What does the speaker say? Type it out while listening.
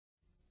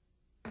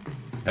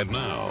And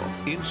now,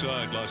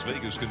 Inside Las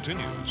Vegas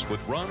continues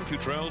with Ron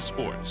Futrell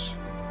Sports.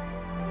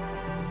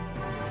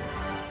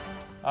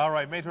 All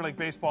right, Major League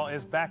Baseball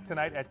is back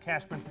tonight at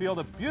Cashman Field.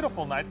 A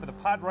beautiful night for the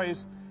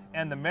Padres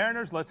and the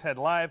Mariners. Let's head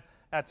live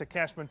to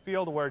Cashman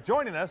Field, where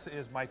joining us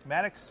is Mike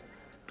Maddux,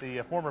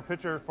 the former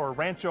pitcher for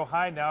Rancho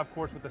High, now, of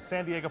course, with the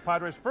San Diego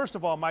Padres. First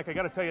of all, Mike, I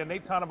got to tell you,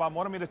 Nate Tannenbaum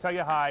wanted me to tell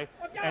you hi,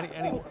 and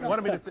he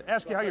wanted me to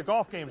ask you how your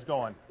golf game's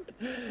going.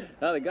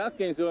 The golf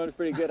game's doing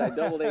pretty good. I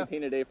doubled 18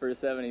 today for a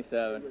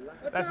 77.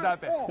 That's not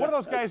bad. What are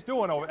those guys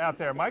doing out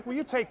there, Mike? Will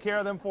you take care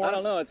of them for us? I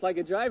don't know. It's like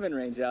a driving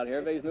range out here.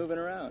 Everybody's moving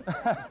around.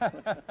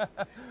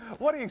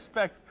 What do you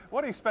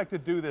expect to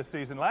do this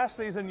season? Last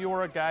season, you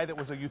were a guy that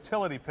was a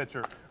utility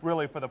pitcher,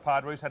 really, for the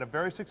Padres. Had a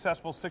very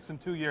successful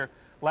 6-2 year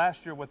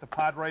last year with the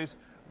Padres.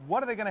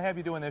 What are they going to have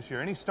you doing this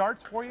year? Any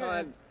starts for you?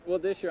 Well,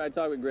 this year I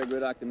talked with Greg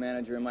Riddock, the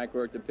manager, and Mike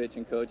Rourke, the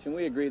pitching coach, and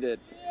we agreed that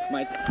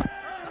my...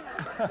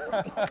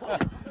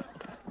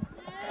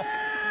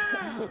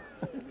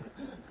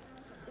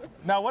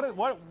 Now,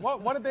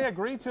 what did they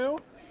agree to?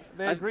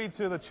 They agreed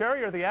to the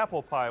cherry or the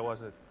apple pie,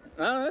 was it?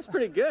 Oh, that's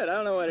pretty good. I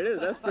don't know what it is.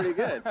 That's pretty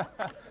good.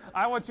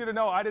 I want you to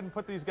know I didn't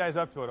put these guys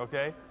up to it,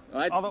 okay?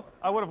 Although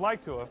I would have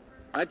liked to have.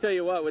 I tell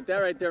you what, with that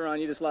right there, Ron,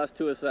 you just lost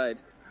 2 aside.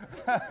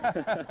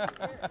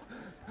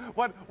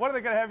 What are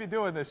they going to have you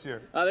doing this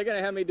year? They're going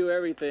to have me do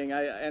everything.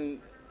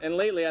 And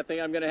lately, I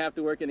think I'm going to have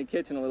to work in the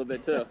kitchen a little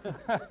bit, too.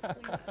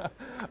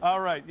 All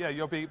right. Yeah,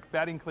 you'll be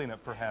batting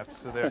cleanup, perhaps.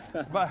 So there.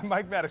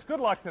 Mike Maddux, good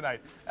luck tonight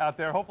out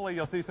there. Hopefully,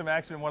 you'll see some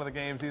action in one of the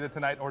games, either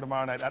tonight or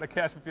tomorrow night. Out of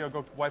Cashman Field,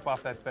 go wipe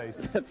off that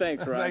face.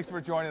 Thanks, Ron. Thanks for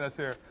joining us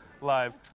here live.